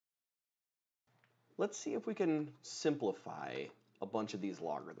Let's see if we can simplify a bunch of these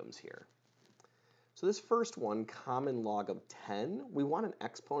logarithms here. So this first one, common log of 10, we want an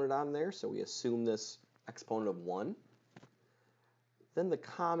exponent on there, so we assume this exponent of 1. Then the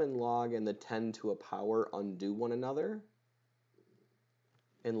common log and the 10 to a power undo one another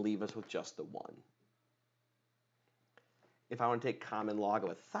and leave us with just the 1. If I want to take common log of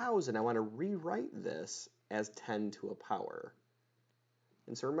 1,000, I want to rewrite this as 10 to a power.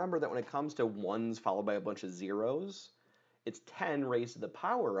 And so remember that when it comes to 1s followed by a bunch of zeros, it's 10 raised to the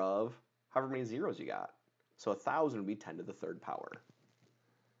power of however many zeros you got. So 1,000 would be 10 to the third power.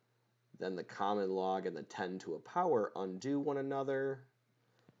 Then the common log and the 10 to a power undo one another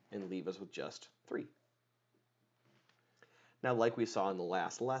and leave us with just 3. Now, like we saw in the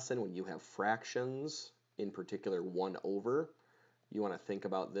last lesson, when you have fractions, in particular 1 over, you want to think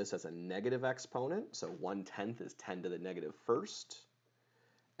about this as a negative exponent. So 1/10 is 10 to the negative first,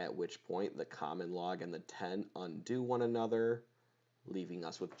 at which point the common log and the 10 undo one another, leaving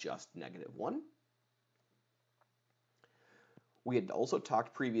us with just -1. We had also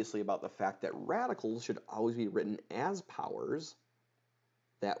talked previously about the fact that radicals should always be written as powers.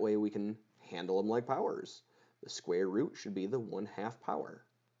 That way we can handle them like powers. The square root should be the 1/2 power.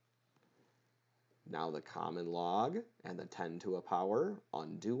 Now the common log and the 10 to a power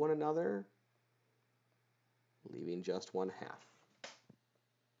undo one another, leaving just 1/2.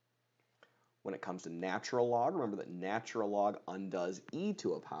 When it comes to natural log, remember that natural log undoes e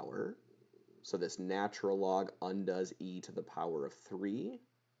to a power. So this natural log undoes e to the power of 3,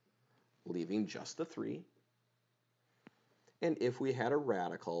 leaving just the 3. And if we had a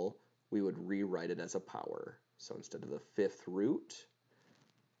radical, we would rewrite it as a power. So instead of the 5th root,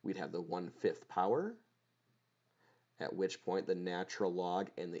 we'd have the 1/5 power, at which point the natural log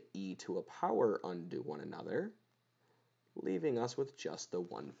and the e to a power undo one another, leaving us with just the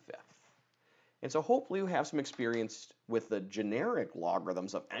 1/5. And so hopefully you have some experience with the generic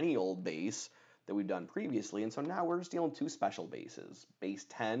logarithms of any old base that we've done previously. And so now we're just dealing with 2 special bases. Base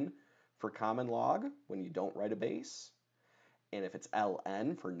 10 for common log when you don't write a base. And if it's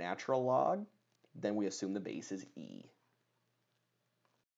ln for natural log, then we assume the base is e.